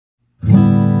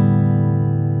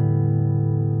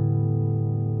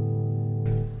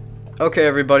Okay,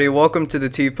 everybody, welcome to the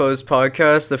TPOZ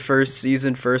podcast, the first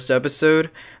season, first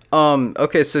episode.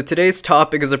 Okay, so today's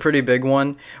topic is a pretty big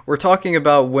one. We're talking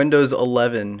about Windows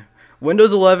 11.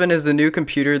 Windows 11 is the new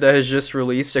computer that has just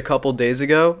released a couple days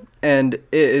ago, and it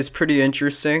is pretty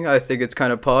interesting. I think it's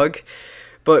kind of pug.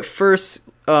 But first,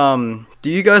 do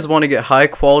you guys want to get high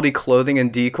quality clothing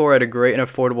and decor at a great and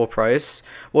affordable price?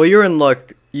 Well, you're in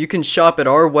luck. You can shop at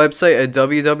our website at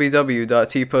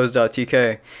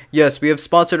www.tpoz.tk. Yes, we have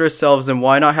sponsored ourselves, and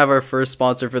why not have our first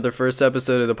sponsor for the first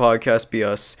episode of the podcast be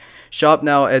us? Shop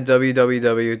now at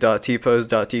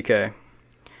www.tpoz.tk.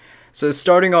 So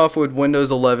starting off with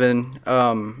Windows 11,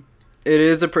 it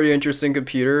is a pretty interesting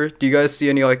computer. Do you guys see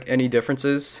any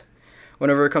differences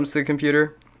whenever it comes to the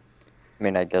computer? I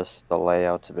mean, I guess the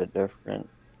layout's a bit different.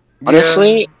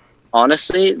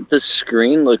 Honestly, the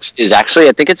screen is actually,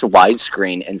 I think it's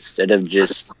widescreen instead of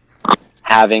just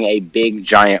having a big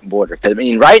giant border. 'Cause, I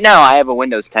mean, right now I have a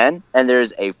Windows 10 and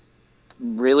there's a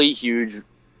really huge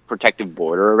protective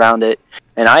border around it,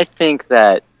 and I think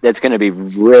that it's going to be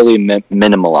really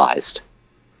minimalized.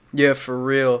 Yeah, for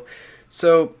real.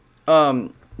 So,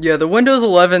 yeah, the Windows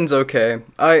 11's okay.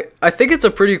 I think it's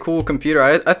a pretty cool computer.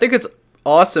 I think it's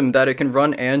awesome that it can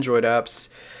run Android apps.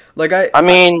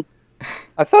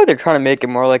 I feel like they're trying to make it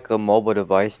more like a mobile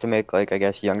device to make, I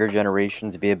guess, younger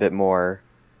generations be a bit more,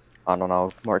 I don't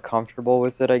know, more comfortable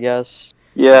with it, I guess.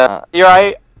 Yeah, you're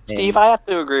right. Steve, I have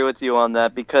to agree with you on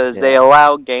that because they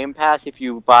allow Game Pass if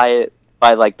you buy it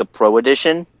by, the Pro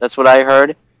Edition. That's what I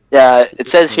heard. Yeah, it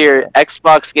says here,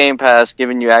 Xbox Game Pass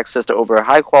giving you access to over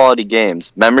high-quality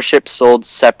games. Membership sold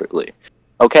separately.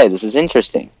 Okay, this is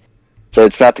interesting. So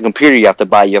it's not the computer you have to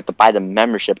buy the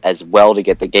membership as well to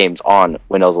get the games on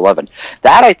Windows 11.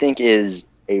 That, I think, is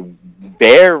a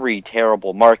very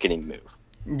terrible marketing move.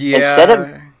 Yeah. It's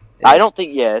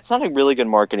not a really good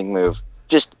marketing move.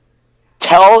 Just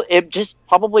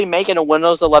probably make it a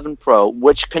Windows 11 Pro,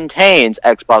 which contains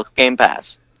Xbox Game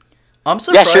Pass. I'm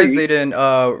surprised they didn't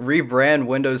rebrand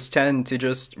Windows 10 to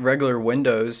just regular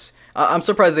Windows. I'm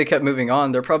surprised they kept moving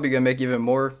on. They're probably going to make even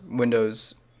more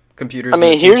Windows computers in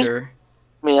the future.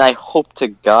 I hope to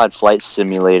God Flight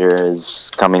Simulator is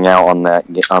coming out on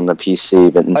the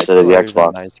PC, but instead of the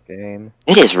Xbox. Nice game.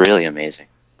 It is really amazing.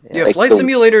 Yeah, Flight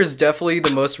Simulator is definitely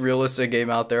the most realistic game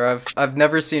out there. I've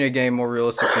never seen a game more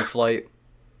realistic than Flight.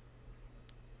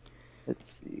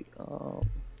 Let's see.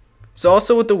 So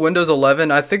also with the Windows 11,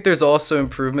 I think there's also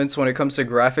improvements when it comes to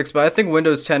graphics, but I think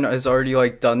Windows 10 has already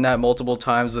done that multiple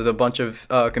times with a bunch of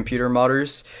computer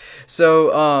modders.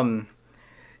 So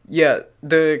yeah,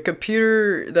 the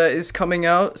computer that is coming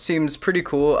out seems pretty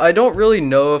cool. I don't really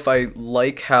know if I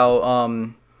like how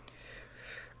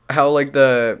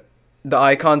the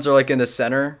icons are in the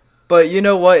center, but you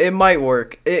know what? It might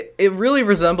work. It really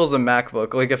resembles a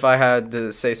MacBook, if I had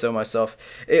to say so myself.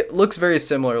 It looks very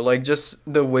similar, just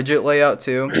the widget layout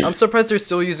too. I'm surprised they're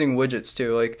still using widgets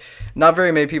too. Not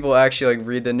very many people actually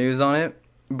read the news on it,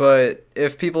 but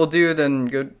if people do, then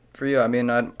good for you. I mean,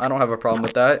 I don't have a problem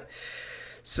with that.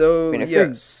 So, if you're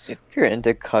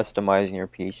into customizing your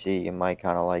PC, you might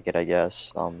kind of like it, I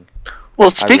guess.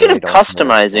 Well, speaking of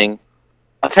customizing,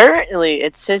 apparently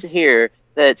it says here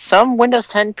that some Windows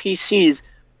 10 PCs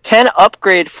can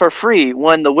upgrade for free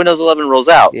when the Windows 11 rolls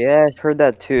out. Yeah, I heard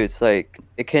that too. It's it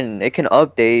can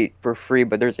update for free,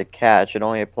 but there's a catch. It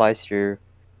only applies to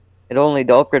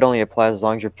the upgrade only applies as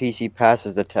long as your PC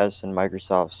passes the test in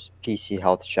Microsoft's PC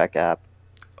Health Check app.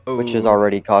 Which is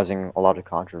already causing a lot of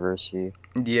controversy.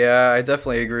 Yeah, I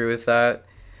definitely agree with that.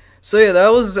 So yeah, that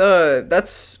was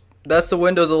that's the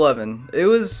Windows 11.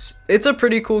 It's a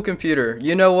pretty cool computer.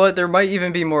 You know what? There might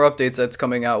even be more updates that's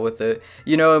coming out with it.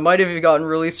 You know, it might have gotten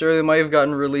released early, it might have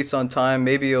gotten released on time,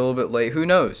 maybe a little bit late. Who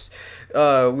knows?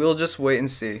 We'll just wait and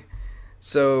see.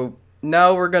 So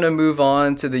now we're gonna move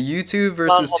on to the YouTube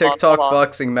versus TikTok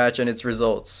boxing match and its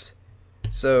results.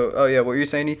 So, oh yeah, what were you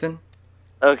saying, Ethan?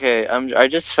 Okay, I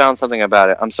just found something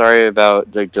about it. I'm sorry about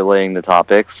delaying the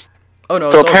topics. Oh no.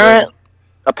 So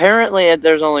apparently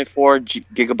there's only 4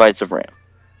 gigabytes of RAM.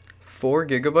 4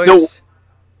 gigabytes?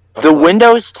 The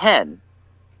Windows 10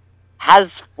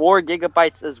 has 4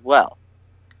 gigabytes as well.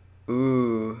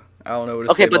 Ooh, I don't know what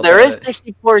to say about about that. Okay, but there is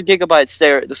 64 gigabytes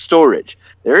there, the storage.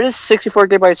 There is 64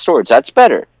 gigabyte storage. That's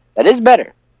better. That is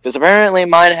better. Because apparently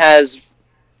mine has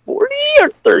 40 or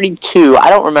 32.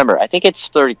 I don't remember. I think it's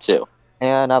 32.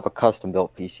 And I have a custom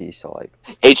built PC, so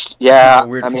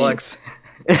weird flex.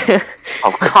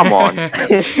 Oh, come on.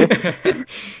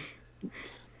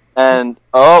 And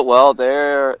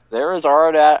there is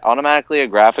automatically a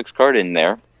graphics card in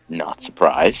there. Not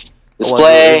surprised.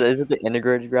 Display. Is it the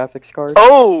integrated graphics card?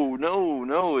 Oh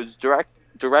no, it's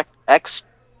DirectX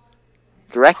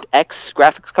DirectX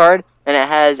graphics card, and it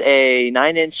has a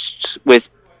 9-inch with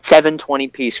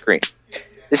 720p screen.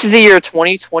 This is the year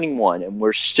 2021, and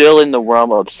we're still in the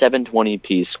realm of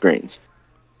 720p screens.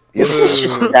 This is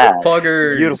just sad.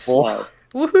 Poggers. Beautiful.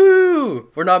 Woohoo!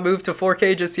 We're not moved to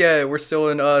 4K just yet. We're still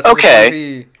in 720p.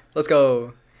 Okay. Let's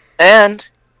go. And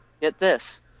get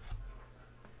this.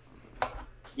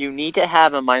 You need to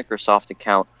have a Microsoft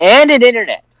account and an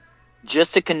internet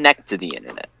just to connect to the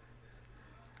internet.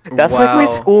 That's like my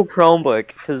school Chromebook,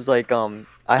 because like I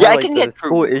had like the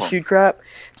school issued crap,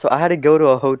 so I had to go to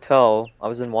a hotel. I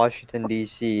was in Washington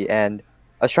D.C. and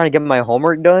I was trying to get my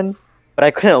homework done, but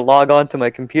I couldn't log on to my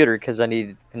computer because I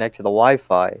needed to connect to the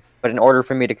Wi-Fi. But in order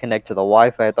for me to connect to the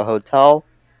Wi-Fi at the hotel,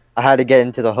 I had to get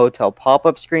into the hotel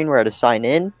pop-up screen where I had to sign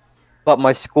in, but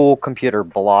my school computer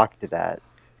blocked that,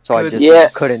 so I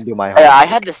just couldn't do my homework. I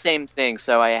had the same thing,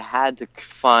 so I had to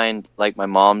find like my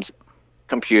mom's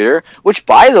computer, which,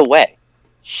 by the way,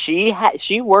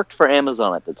 she worked for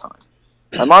Amazon at the time.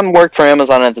 My mom worked for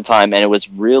Amazon at the time, and it was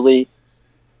really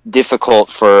difficult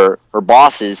for her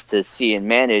bosses to see and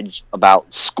manage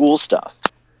about school stuff.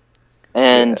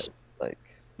 And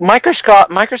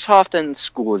Microsoft and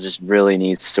school just really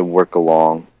needs to work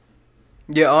along.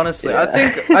 Yeah, honestly,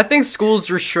 I think schools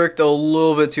restrict a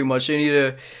little bit too much.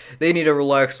 They need to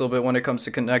relax a little bit when it comes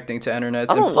to connecting to internet.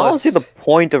 I don't see the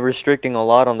point of restricting a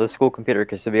lot on the school computer,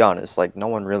 because to be honest, like no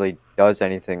one really does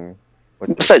anything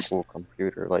with the school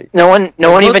computer. Like no one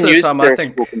even uses their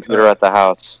school computer at the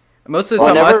house. Most of the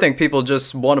time, I think people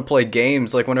just want to play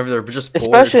games, like whenever they're just bored.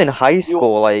 Especially in high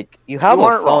school, like you have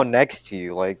a phone next to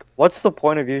you. Like, what's the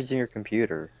point of using your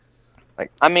computer?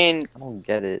 Like, I mean, I don't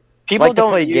get it. People like don't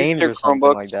to play use games their or something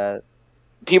Chromebooks. Like that.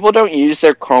 People don't use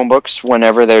their Chromebooks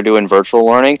whenever they're doing virtual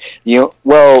learning.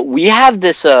 Well, we have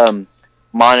this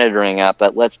monitoring app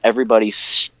that lets everybody,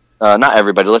 not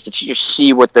everybody, lets the teachers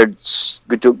see what the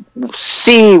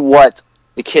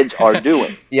kids are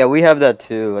doing. Yeah, we have that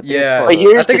too. I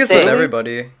think it's with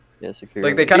everybody. Yeah, security.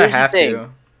 Like they kind of have to.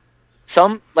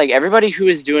 Everybody who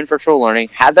is doing virtual learning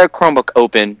had their Chromebook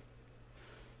open.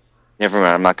 Never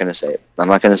mind, I'm not going to say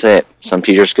it. Some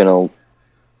teacher's going to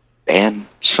ban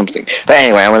something. But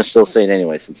anyway, I'm going to still say it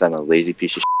anyway since I'm a lazy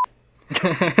piece of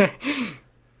shit.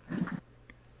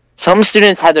 Some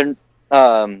students had their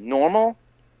normal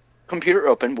computer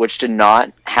open, which did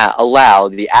not allow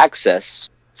the access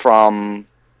from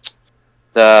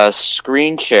the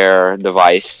screen share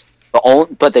device,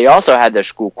 but they also had their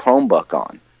school Chromebook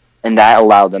on, and that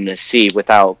allowed them to see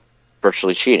without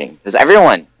virtually cheating. Because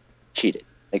everyone cheated.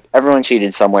 Like, everyone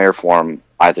cheated some way or form,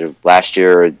 either last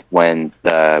year or when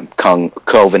the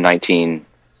COVID-19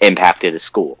 impacted the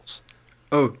schools.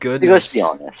 Oh, goodness. Let's be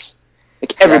honest.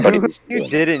 Like, everybody was You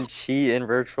didn't cheat in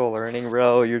virtual learning,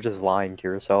 bro. You're just lying to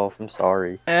yourself. I'm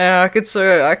sorry. I could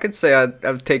say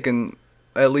I've taken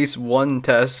at least one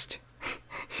test.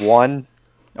 One?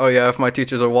 Oh yeah, if my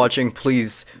teachers are watching,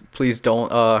 please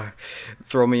don't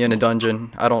throw me in a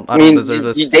dungeon. I don't deserve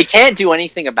this. They can't do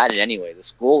anything about it anyway. The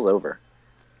school's over.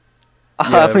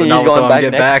 Yeah, but not until I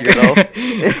get back.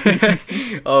 Year,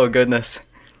 oh goodness.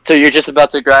 So you're just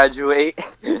about to graduate,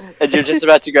 and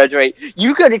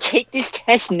You gotta take this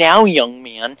test now, young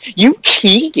man. You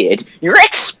cheated. You're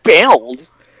expelled.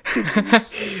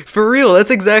 For real,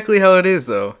 that's exactly how it is,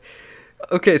 though.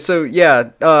 Okay, so yeah,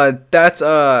 that's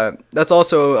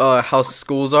also how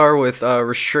schools are with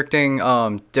restricting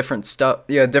different stuff.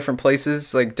 Yeah, different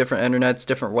places, like different internets,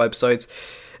 different websites,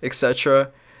 etc.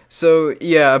 So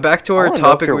yeah, back to our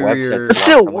topic.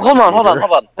 Still, hold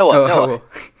on.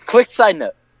 Quick side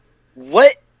note: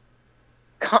 what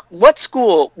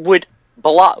school would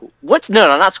block?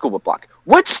 Not school would block.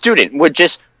 What student would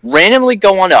just randomly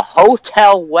go on a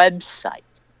hotel website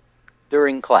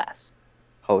during class?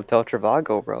 Hotel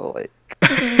Trivago, bro. Like,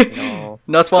 no.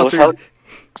 Not sponsored.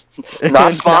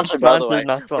 Not sponsored, by the way.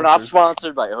 We're not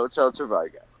sponsored by Hotel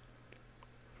Trivago.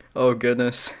 Oh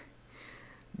goodness.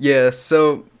 Yeah.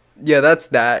 So. Yeah, that's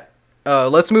that.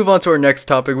 Let's move on to our next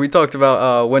topic. We talked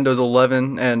about Windows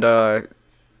 11 and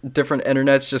different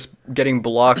internets just getting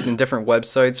blocked in different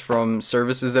websites from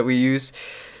services that we use.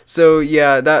 So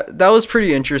yeah, that was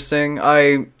pretty interesting.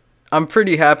 I'm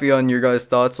pretty happy on your guys'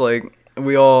 thoughts. Like,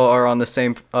 we all are on the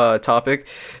same topic.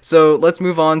 So let's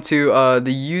move on to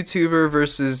the YouTuber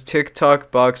versus TikTok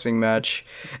boxing match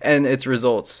and its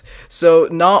results. So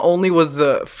not only were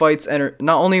the fights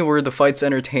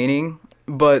entertaining,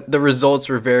 but the results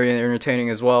were very entertaining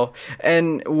as well,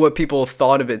 and what people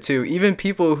thought of it too. Even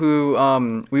people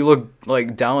who we look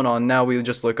like down on now, we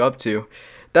just look up to.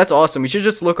 That's awesome. We should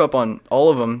just look up on all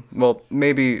of them. Well,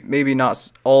 maybe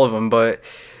not all of them, but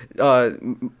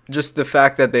just the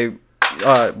fact that they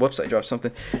whoops, I dropped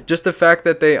something. Just the fact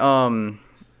that they Have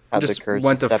the just courage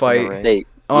went to step in the fight. ring.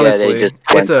 Honestly, they just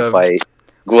it's went to a fight.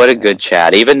 What a good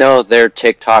chat. Even though they're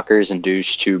TikTokers and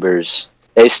douche tubers,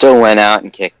 they still went out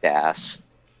and kicked ass.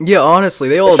 yeah. Honestly,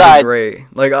 they all did Besides- great.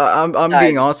 Like I'm being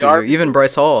besides honest with you. Jarvis- Even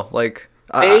Bryce Hall, like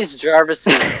FaZe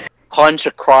Jarvis's punch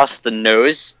across the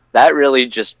nose, that really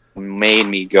just made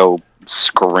me go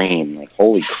scream. Like,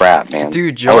 holy crap, man.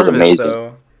 dude, That was Jarvis amazing.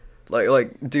 though,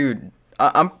 like dude.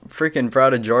 I'm freaking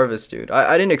proud of Jarvis, dude.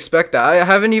 I didn't expect that. I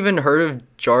haven't even heard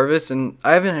of Jarvis, and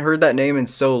I haven't heard that name in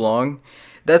so long.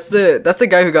 That's the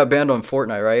guy who got banned on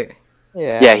Fortnite, right?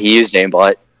 Yeah, he used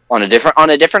aimbot on a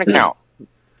different account.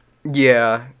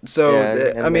 Yeah. So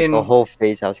Yeah, I and mean, the whole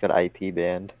FaZe house got IP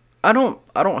banned. I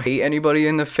don't hate anybody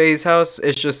in the FaZe house.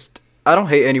 It's just I don't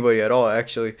hate anybody at all,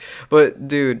 actually. But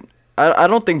dude, I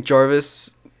don't think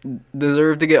Jarvis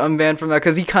deserved to get unbanned from that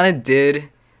because he kind of did.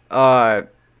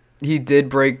 He did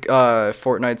break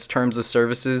Fortnite's terms of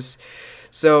services,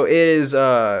 so it is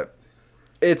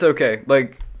it's okay.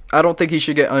 Like I don't think he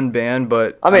should get unbanned,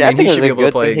 but I mean, I think he it was should be a able to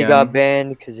good play thing he again. got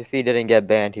banned, because if he didn't get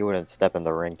banned, he wouldn't step in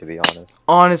the ring, to be honest.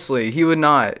 Honestly, he would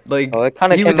not. Like Oh, it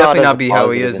kind of he came would definitely out as not a be how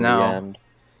he positive is in the now. end.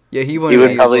 Yeah, he wouldn't would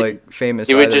be probably- as like famous.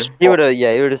 he would either. just- He would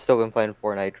have still been playing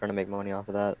Fortnite, trying to make money off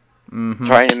of that. Mhm.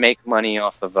 Trying to make money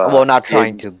off of Well, not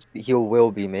trying kids. to. He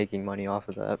will be making money off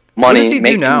of that. What Money. does he do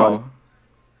making now? money.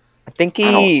 I think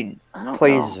I he I don't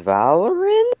plays know.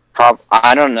 Valorant.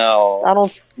 I don't know. I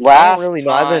don't Last really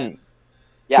know. I time- haven't.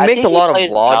 Yeah, he I makes think a lot of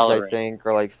plays vlogs, I Valorant. think,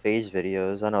 or like FaZe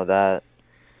videos. I know that,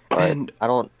 but And I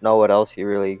don't know what else he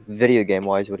really video game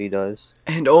wise what he does.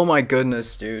 and oh my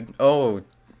goodness, dude. Oh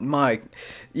my,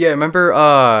 yeah.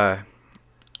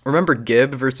 Remember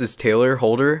Gibb versus Taylor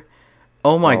Holder?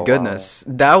 Oh my Oh, wow. goodness,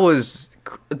 that was,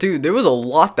 dude. There was a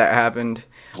lot that happened.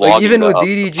 Like Vlogging even the- with of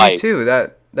the DDG fight. too.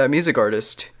 That music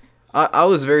artist. I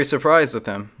was very surprised with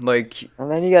him. Like And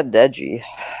then you got Deji.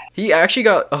 he actually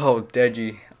got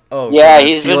Deji. Oh Yeah,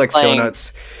 goodness, he's he been likes playing-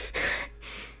 donuts.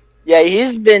 Yeah,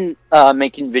 he's been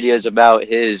making videos about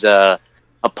his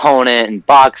opponent and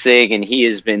boxing, and he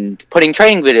has been putting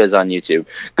training videos on YouTube.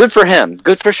 Good for him.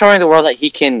 Good for showing the world that he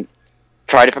can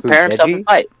try to prepare himself Deji? to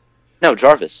fight. No,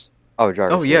 Jarvis. Oh,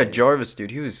 Jarvis. Oh yeah, Jarvis,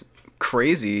 dude. He was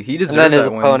crazy. He And deserved then his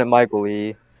that win. opponent Michael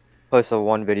Lee posted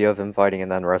one video of him fighting,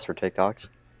 and then the rest were TikToks.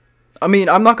 I mean,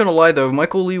 I'm not gonna lie though.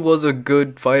 Michael Lee was a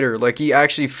good fighter. Like he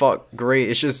actually fought great.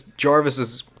 It's just Jarvis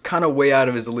is kind of way out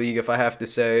of his league, if I have to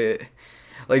say it.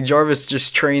 Like Jarvis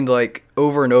just trained like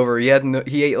over and over. He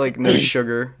ate like no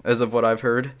sugar, as of what I've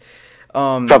heard.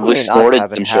 Probably I mean, I snorted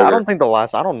haven't some had- I sugar. don't think the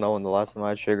last. I don't know when the last time I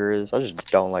had sugar is. I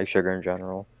just don't like sugar in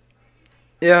general.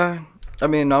 Yeah, I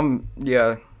mean,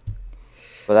 yeah.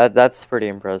 But that's pretty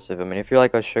impressive. I mean, if you're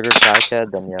like a sugar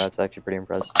crackhead, then yeah, that's actually pretty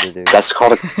impressive to do. That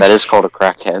is called a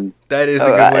crackhead. That is a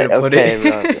Oh, good way to put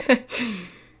okay, it.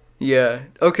 Yeah.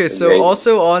 Okay, so Okay.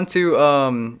 also on to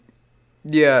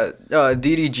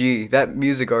DDG, that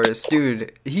music artist,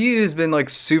 dude. He has been like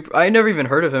super. I never even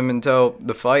heard of him until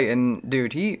the fight, and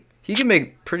dude, he can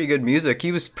make pretty good music.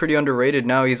 He was pretty underrated.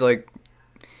 Now he's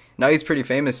pretty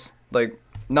famous. Like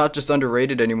not just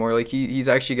underrated anymore. Like he's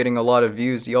actually getting a lot of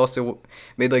views. He also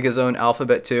made like his own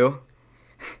alphabet too.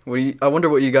 I wonder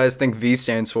what you guys think V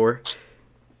stands for.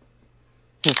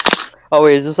 Oh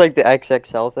wait, is this like the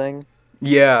XXL thing?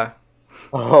 Yeah.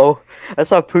 Oh, I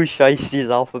saw Pooh Shiesty's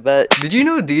alphabet. Did you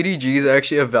know DDG is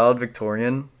actually a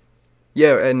valedictorian?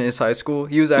 Yeah, in his high school,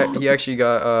 he actually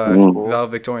got Ooh.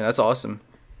 valedictorian. That's awesome.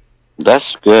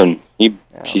 That's good.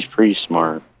 He's pretty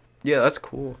smart. Yeah, that's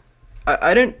cool.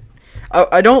 I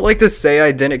don't like to say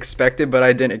I didn't expect it, but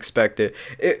I didn't expect it.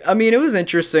 I mean, it was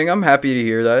interesting. I'm happy to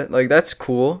hear that. Like, that's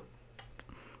cool.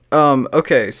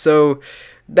 Okay, so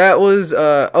that was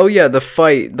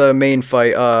the main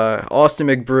fight, Austin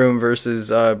McBroom versus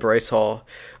Bryce Hall.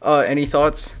 Any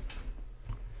thoughts?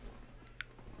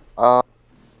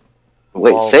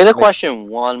 Wait, Well, say the question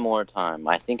one more time.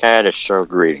 I think I had a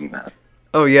stroke reading that.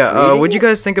 Oh yeah, Reading what'd you it?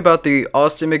 guys think about the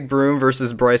Austin McBroom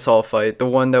versus Bryce Hall fight? The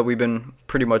one that we've been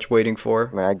pretty much waiting for.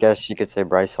 I mean, I guess you could say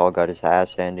Bryce Hall got his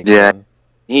ass handed. Yeah. to him.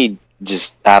 He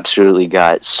just absolutely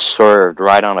got served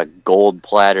right on a gold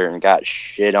platter and got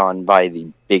shit on by the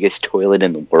biggest toilet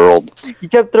in the world. He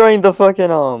kept throwing the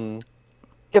fucking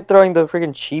kept throwing the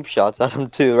freaking cheap shots at him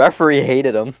too. Referee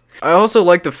hated him. I also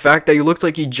like the fact that he looked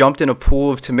like he jumped in a pool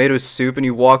of tomato soup and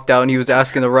he walked out and he was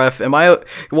asking the ref,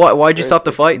 why'd you stop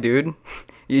the fight, dude?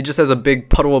 He just has a big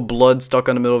puddle of blood stuck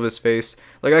on the middle of his face.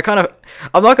 Like, I'm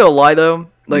not gonna lie though,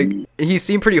 like, he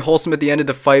seemed pretty wholesome at the end of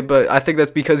the fight, but I think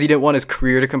that's because he didn't want his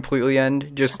career to completely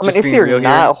end. Just I mean, if being you're real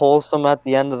not here. wholesome at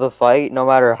the end of the fight, no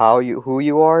matter who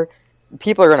you are,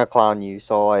 people are gonna clown you.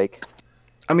 So like,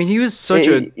 I mean, he was such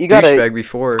a douchebag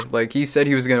before. Like, he said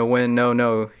he was gonna win.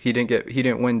 No, he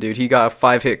didn't win, dude. He got a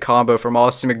 5-hit combo from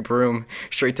Austin McBroom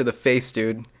straight to the face,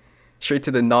 dude. Straight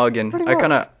to the noggin. I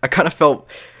kind of felt.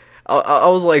 I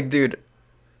was like, dude,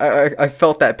 I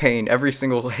felt that pain every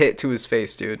single hit to his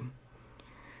face, dude.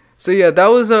 So yeah, that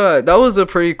was a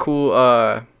pretty cool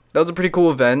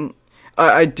event.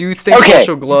 I do think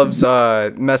Social Gloves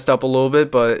messed up a little bit,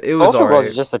 but it was Social alright. Gloves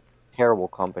is just a terrible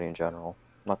company in general.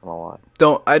 I'm not gonna lie.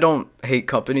 I don't hate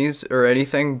companies or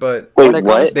anything, but Wait,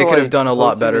 what? They could have done a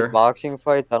lot better. These boxing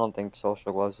fights, I don't think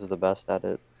Social Gloves is the best at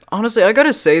it. Honestly, I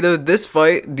gotta say though, these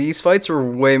fights were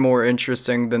way more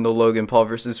interesting than the Logan Paul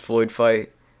versus Floyd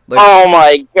fight. Like, oh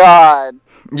my god!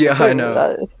 Yeah, I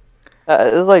know.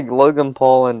 It's like Logan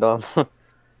Paul and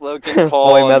Logan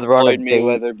Paul and Floyd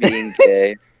Mayweather being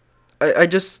gay. I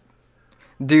just,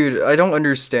 dude, I don't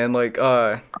understand. Like,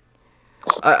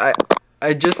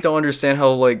 I just don't understand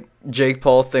how, like, Jake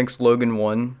Paul thinks Logan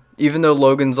won. Even though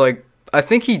Logan's, like, I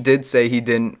think he did say he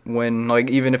didn't win,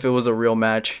 like, even if it was a real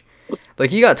match.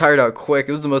 Like, he got tired out quick.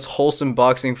 It was the most wholesome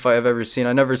boxing fight I've ever seen.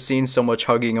 I've never seen so much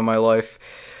hugging in my life.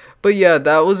 But yeah,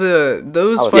 those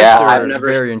fights are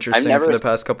very interesting for the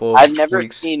past couple of weeks. I've never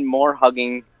seen more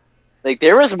hugging. Like,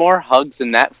 there was more hugs in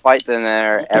that fight than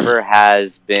there ever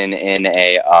has been in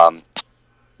a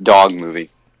dog movie.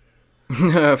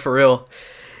 For real.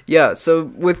 Yeah, so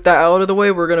with that out of the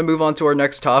way, we're going to move on to our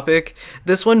next topic.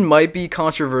 This one might be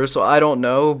controversial, I don't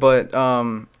know, but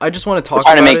I just want to talk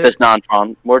about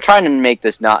it. We're trying to make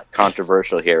this not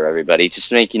controversial here, everybody, just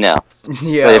to make you know.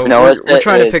 Yeah, we're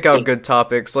trying to pick out good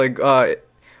topics, like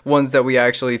ones that we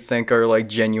actually think are like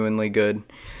genuinely good.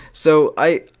 So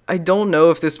I don't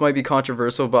know if this might be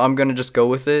controversial, but I'm going to just go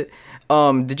with it.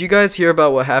 Did you guys hear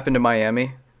about what happened in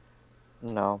Miami?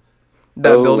 No.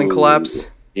 That building collapse?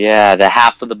 Yeah, the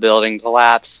half of the building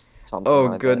collapsed. Oh,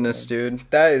 like goodness, dude.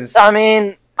 That is... I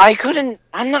mean,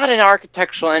 I'm not an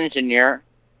architectural engineer,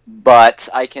 but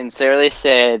I can certainly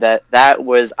say that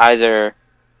was either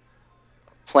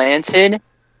planted,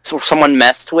 so someone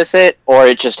messed with it, or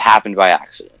it just happened by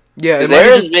accident. Yeah, it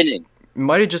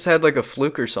might have just had, like, a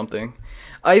fluke or something.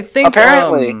 I think...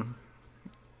 Apparently...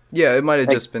 yeah, it might have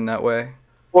just been that way.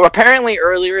 Well, apparently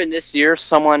earlier in this year,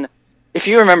 someone... If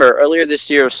you remember, earlier this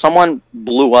year, someone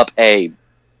blew up a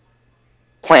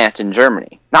plant in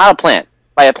Germany. Not a plant.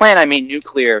 By a plant, I mean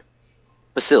nuclear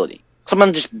facility.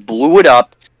 Someone just blew it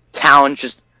up. Town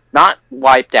just not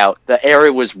wiped out. The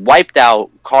area was wiped out.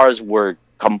 Cars were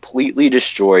completely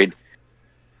destroyed.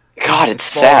 God, it's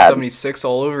sad. 76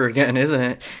 all over again, isn't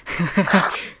it?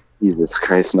 Jesus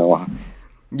Christ, Noah.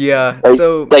 Yeah,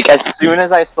 like, as soon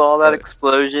as I saw that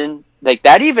explosion, like,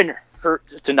 that even hurt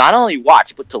to not only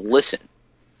watch but to listen.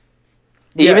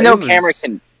 Yeah, even though camera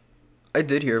can... I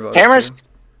did hear about cameras. It too.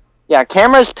 Yeah,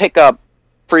 cameras pick up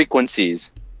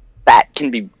frequencies that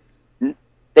can be...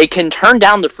 They can turn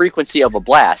down the frequency of a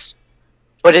blast,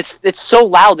 but it's so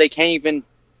loud they can't even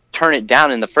turn it down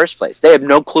in the first place. They have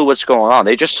no clue what's going on.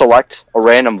 They just select a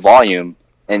random volume,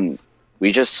 and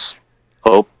we just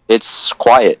hope it's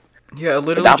quiet. Yeah, it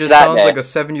literally just sounds like a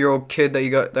 7-year-old kid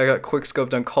that got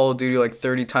quick-scoped on Call of Duty like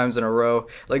 30 times in a row.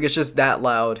 Like, it's just that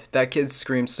loud. That kid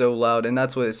screams so loud, and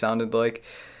that's what it sounded like.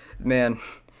 Man,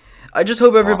 I just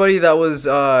hope everybody that was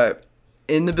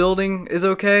in the building is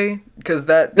okay, because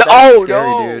that's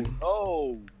scary, dude.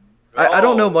 No. I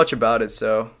don't know much about it,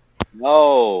 so...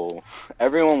 No,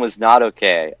 everyone was not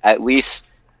okay. At least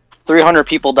 300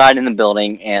 people died in the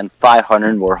building, and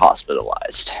 500 were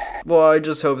hospitalized. Well, I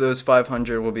just hope those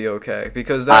 500 will be okay,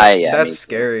 because that's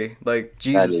scary. Like,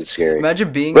 Jesus, that is scary.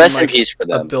 Imagine being in peace for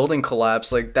them. A building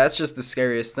collapse. Like, that's just the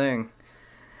scariest thing.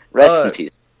 Rest in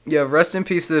peace. Yeah, rest in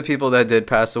peace to the people that did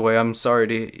pass away. I'm sorry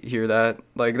to hear that.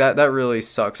 Like, that really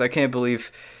sucks. I can't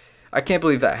believe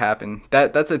that happened.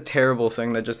 That's a terrible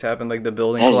thing that just happened, like the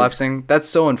building collapsing. That's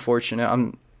so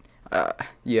unfortunate.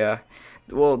 Yeah.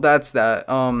 Well, that's that.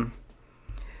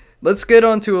 Let's get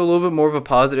on to a little bit more of a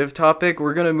positive topic.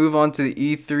 We're going to move on to the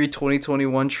E3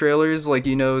 2021 trailers, like,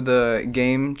 the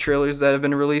game trailers that have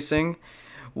been releasing.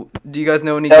 Do you guys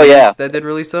know any games that did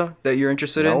release, though, that you're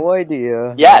interested in? No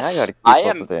idea. Yes, I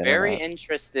am very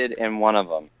interested in one of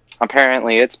them.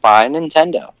 Apparently, it's by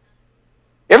Nintendo.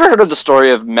 You ever heard of the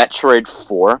story of Metroid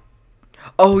 4?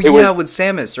 Oh, yeah, with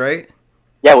Samus, right?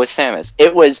 Yeah, with Samus.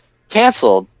 It was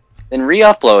canceled, then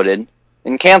re-uploaded,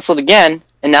 and canceled again,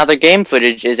 and now the game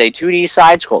footage is a 2D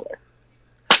side-scroller.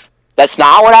 That's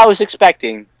not what I was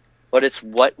expecting, but it's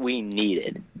what we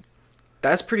needed.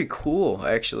 That's pretty cool,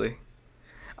 actually.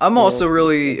 I'm also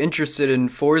really interested in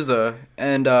Forza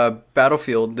and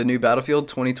Battlefield, the new Battlefield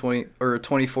 2020 or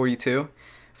 2042,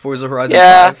 Forza Horizon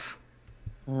 5.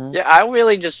 Yeah, I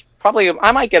really just probably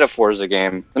I might get a Forza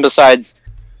game. And besides,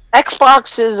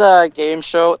 Xbox's game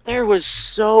show, there was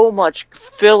so much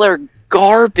filler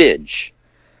garbage.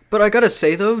 But I gotta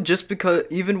say though, just because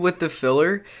even with the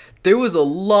filler, there was a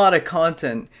lot of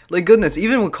content. Like goodness,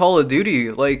 even with Call of Duty,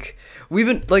 like we've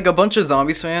been like a bunch of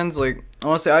zombies fans. Like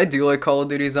honestly, I do like Call of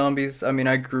Duty Zombies. I mean,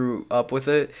 I grew up with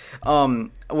it.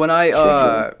 When I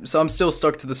so I'm still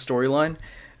stuck to the storyline.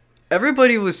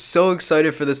 Everybody was so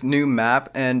excited for this new map,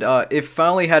 and it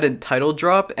finally had a title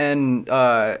drop and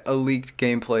a leaked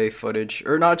gameplay footage,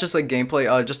 or not just like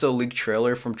gameplay, just a leaked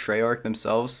trailer from Treyarch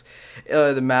themselves.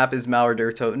 The map is Mauer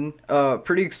der Toten.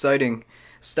 Pretty exciting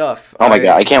stuff. Oh my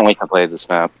god, I can't wait to play this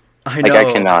map. I Like know. I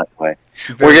cannot play.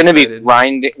 Very We're gonna be excited.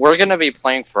 grinding. We're gonna be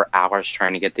playing for hours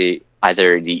trying to get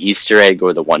either the Easter egg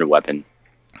or the Wonder Weapon.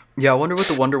 Yeah, I wonder what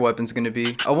the Wonder Weapon's gonna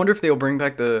be. I wonder if they'll bring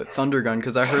back the Thunder Gun,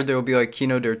 because I heard there will be like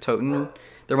Kino der Toten.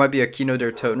 There might be a Kino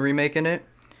der Toten remake in it.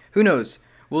 Who knows?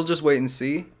 We'll just wait and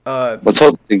see. Let's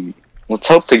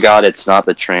hope to God it's not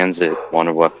the Transit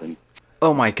Wonder Weapon.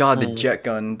 Oh my god, the jet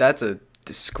gun. That's a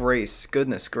disgrace.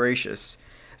 Goodness gracious.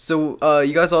 So,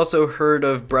 you guys also heard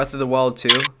of Breath of the Wild 2?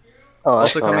 Oh, I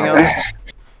Also saw coming that.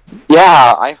 out?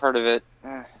 Yeah, I heard of it.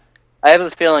 I have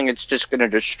a feeling it's just gonna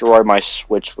destroy my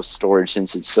Switch with storage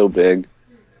since it's so big.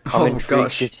 I'm Oh intrigued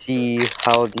gosh. to see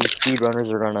how these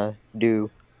speedrunners are gonna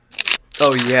do.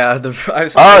 Oh yeah, I've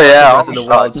Oh, yeah, Breath of the oh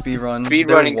my Wild God. speedrun.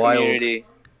 Speedrunning They're wild. community.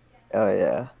 Oh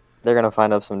yeah, they're gonna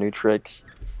find up some new tricks.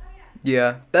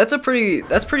 Yeah, that's pretty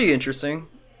interesting.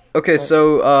 Okay,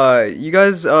 so you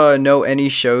guys know any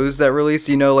shows that release?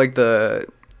 You know, like the.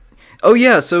 Oh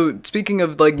yeah, so speaking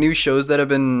of like new shows that have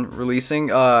been releasing,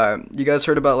 you guys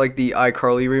heard about like the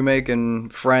iCarly remake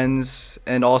and Friends,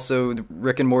 and also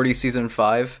Rick and Morty season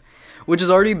 5, which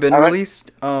has already been released.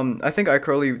 I think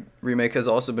iCarly remake has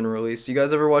also been released. You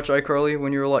guys ever watch iCarly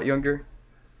when you were a lot younger?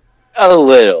 A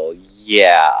little,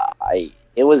 yeah.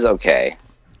 It was okay.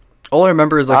 All I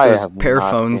remember is like I those have pair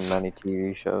not phones. seen many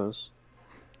TV shows.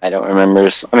 I don't remember.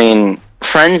 I mean,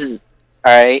 Friends.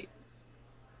 All right,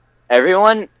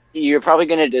 everyone, you're probably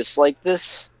gonna dislike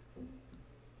this.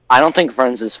 I don't think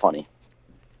Friends is funny.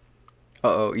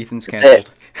 Uh-oh, Ethan's canceled.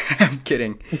 I'm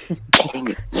kidding.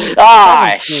 Ah,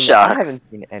 I shucks. haven't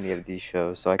seen any of these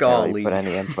shows, so I can't really put Golly.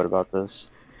 any input about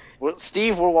this. Well,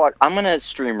 Steve, I'm gonna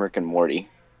stream Rick and Morty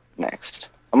next.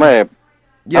 I'm Yeah,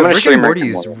 gonna Rick stream and Rick Morty and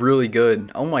is Morty. really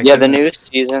good. Oh my Yeah, the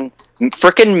goodness. new season.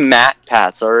 Frickin' Matt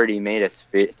Pat's already made a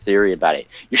theory about it.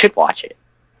 You should watch it.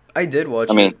 I did watch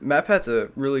I mean- it. Matt Pat's a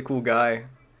really cool guy.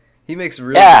 He makes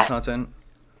really Yeah. good content.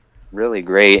 Really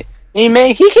great. He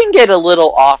can get a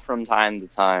little off from time to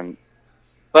time,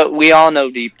 but we all know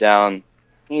deep down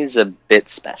he's a bit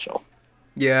special.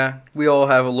 Yeah, we all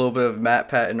have a little bit of Matt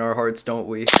Pat in our hearts, don't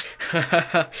we?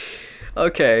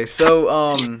 Okay,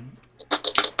 so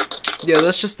yeah,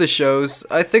 that's just the shows.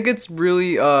 I think it's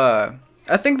really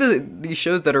I think that these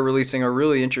shows that are releasing are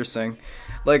really interesting.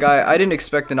 Like I didn't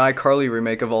expect an iCarly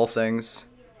remake of all things.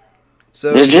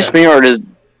 So Is it just yes. me,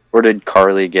 or did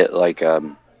Carly get like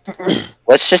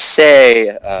let's just say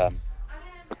a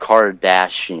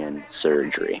Kardashian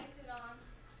surgery?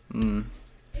 Mm.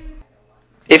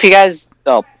 If you guys,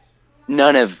 well,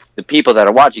 none of the people that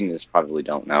are watching this probably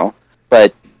don't know,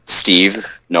 but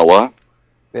Steve, Noah,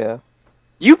 Yeah.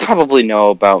 you probably know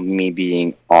about me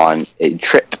being on a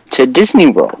trip to Disney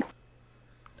World.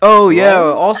 Oh yeah.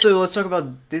 Also, let's talk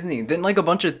about Disney. Didn't like a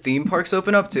bunch of theme parks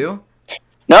open up too?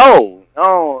 No.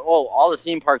 Well, all the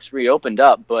theme parks reopened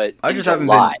up, but I in just haven't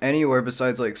July. been anywhere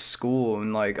besides like school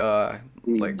and like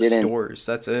We didn't- stores.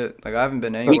 That's it. Like I haven't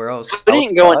been anywhere else.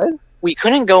 We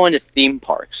couldn't go into theme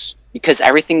parks because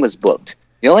everything was booked.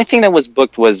 The only thing that was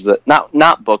booked was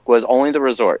not booked was only the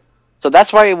resort. So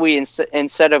that's why we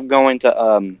instead of going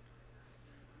to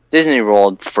Disney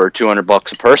World for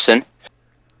 $200 a person,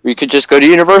 we could just go to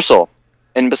Universal.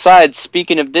 And besides,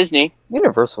 speaking of Disney,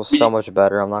 Universal's so much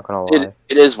better, I'm not gonna lie.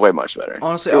 it is way much better.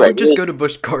 Honestly, You're I right, would just it go to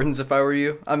Busch Gardens if I were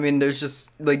you. I mean, there's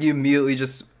just like you immediately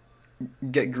just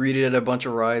get greeted at a bunch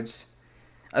of rides.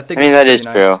 I think. I mean, it's that pretty is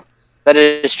nice. true. That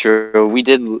is true.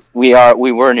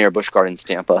 We were near Busch Gardens,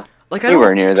 Tampa. Like We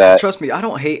were near that. Trust me, I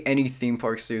don't hate any theme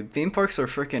parks, dude. Theme parks are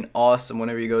freaking awesome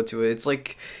whenever you go to it. It's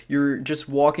like you're just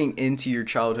walking into your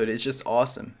childhood. It's just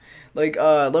awesome. Like,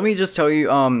 let me just tell you,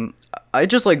 I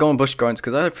just like going Busch Gardens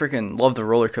because I freaking love the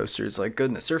roller coasters. Like,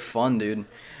 goodness, they're fun, dude.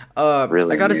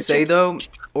 Really I gotta amusing. say though,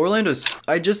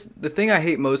 the thing I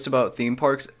hate most about theme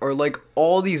parks are like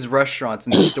all these restaurants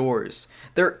and stores.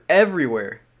 They're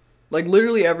everywhere, like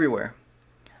literally everywhere.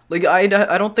 Like I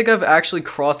don't think I've actually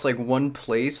crossed like one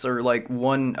place or like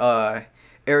one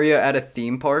area at a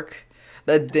theme park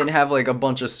that didn't have like a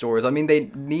bunch of stores. I mean,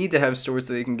 they need to have stores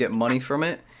so they can get money from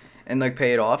it and like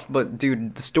pay it off. But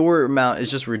dude, the store amount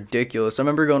is just ridiculous. I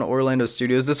remember going to Orlando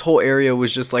Studios. This whole area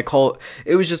was just like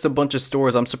it was just a bunch of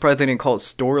stores. I'm surprised they didn't call it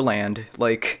Storeland.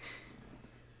 Like,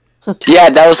 Yeah,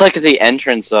 that was like the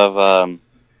entrance of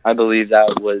I believe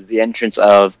that was the entrance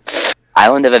of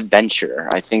Island of Adventure.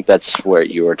 I think that's what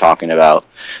you were talking about.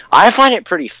 I find it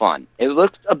pretty fun. It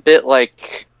looked a bit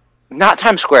like not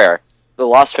Times Square, the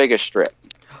Las Vegas Strip.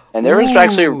 And there was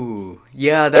actually ooh,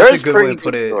 yeah, that's a good way to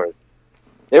put it. Stores.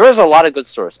 There was a lot of good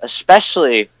stores,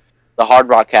 especially the Hard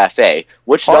Rock Cafe,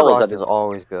 which Hard doubles Rock as is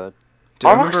always good. Dude,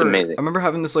 Hard Rock's amazing. I remember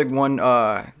having this like one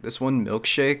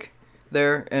milkshake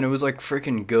there, and it was like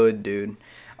freaking good, dude.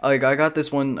 Like I got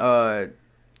this one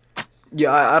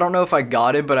yeah, I don't know if I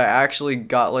got it, but I actually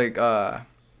got like I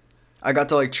got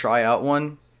to like try out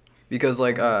one because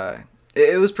like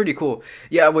it was pretty cool.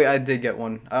 Yeah, wait, I did get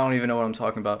one. I don't even know what I'm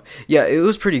talking about. Yeah, it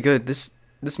was pretty good. This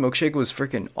milkshake was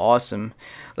freaking awesome.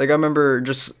 Like I remember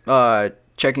just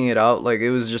checking it out. Like it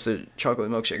was just a chocolate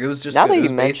milkshake. It was just Now good. that It you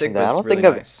was mention basic, that, but I it's don't really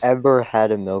think nice. I've ever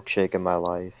had a milkshake in my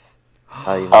life.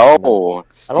 Now you mention that. Oh,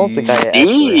 I don't think I ever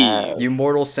Steve. have. You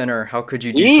mortal sinner, how could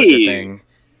you do such a thing?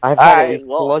 I've had Alright, a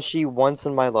well- slushy once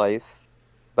in my life,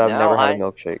 but I've No, never had a I-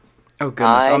 milkshake. Oh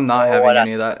goodness, I I'm not know having what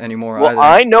any of that anymore Well, either.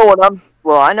 I know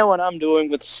what I'm doing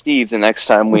with Steve the next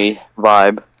time we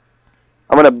vibe.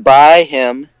 I'm gonna buy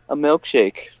him a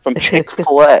milkshake from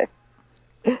Chick-fil-A.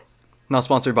 Not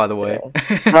sponsored, by the way.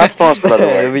 Not sponsored, by the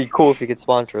way. It'd be cool if you could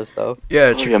sponsor us, though.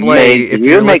 Yeah, be Chick-fil-A, amazing. if You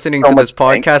you're make listening so to this much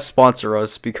bank. podcast, sponsor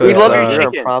us because We love your You're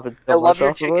chicken. gonna profit I so love much your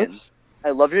off of chicken. us? I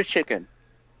love your chicken.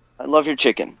 I love your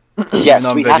chicken. Yes,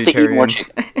 I'm we have to eat more vegetarian.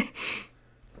 chicken.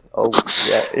 Oh,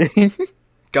 yeah.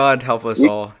 God help us You-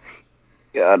 all.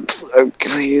 God,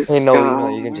 please. Hey, no, God.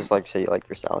 you can just, like, say you like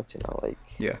your salads, like...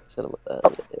 Yeah. Shut up with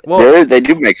that. Well, They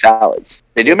do make salads.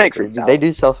 They do make fruit They salads.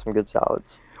 do sell some good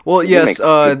salads. well, You yes.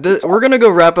 make- We're gonna go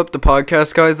wrap up the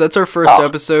podcast, guys. That's our first Oh.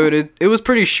 episode. It was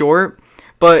pretty short,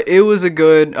 but it was a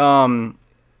good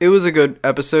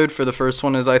episode for the first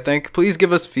one, as I think. Please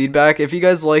give us feedback if you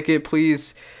guys like it.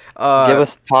 Please, Give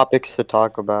us topics to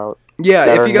talk about. yeah.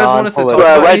 that If are you guys want us to talk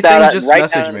non-political. about Write anything, that- just write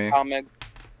message down in the me. comments.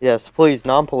 Yes, please,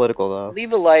 non-political, though.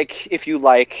 Leave a like if you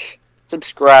like.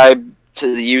 Subscribe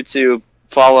to the YouTube.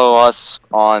 Follow us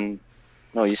on.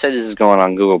 No, you said this is going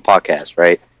on Google Podcast,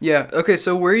 right? Yeah. Okay.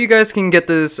 So where you guys can get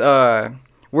this,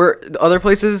 where other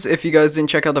places, if you guys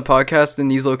didn't check out the podcast in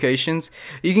these locations,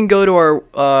 you can go to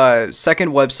our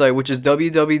second website, which is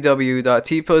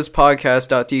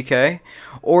www.tpozpodcast.tk,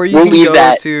 or you We'll can leave go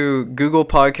that- to Google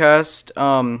Podcast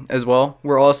as well.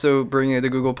 We're also bringing it to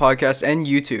Google Podcast and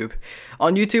YouTube.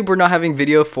 On YouTube, we're not having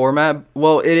video format.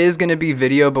 Well, it is going to be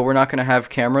video, but we're not going to have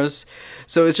cameras.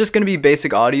 So it's just going to be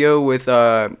basic audio with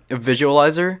a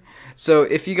visualizer. So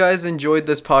if you guys enjoyed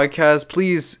this podcast,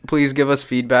 please give us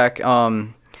feedback.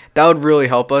 That would really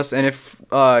help us. And if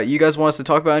you guys want us to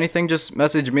talk about anything, just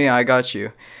message me. I got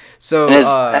you. So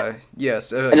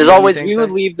yes. And as always, we will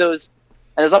leave those.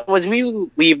 And as always, we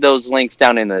will leave those links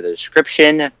down in the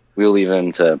description. We will leave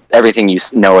them to everything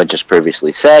Noah just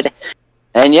previously said.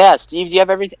 And yeah, Steve, do you have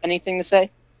anything to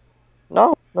say?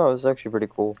 No, it's actually pretty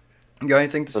cool. You got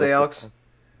anything to say, Alex?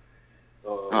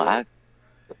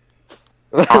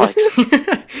 Alex,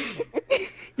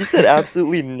 You said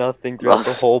absolutely nothing throughout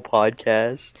the whole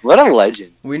podcast. what a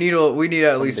legend! we need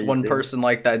at least one Amazing. person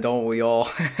like that, don't we all?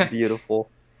 Beautiful.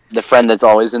 The friend that's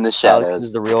always in the Alex shadows.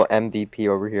 is the real MVP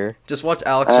over here. Just watch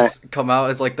Alex just come out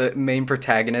as like the main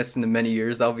protagonist in the many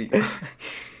years. That'll be.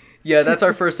 Yeah, that's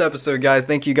our first episode, guys.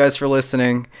 Thank you guys for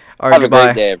listening. All right, Have goodbye.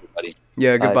 a great day, everybody.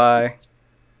 Yeah, Bye. goodbye.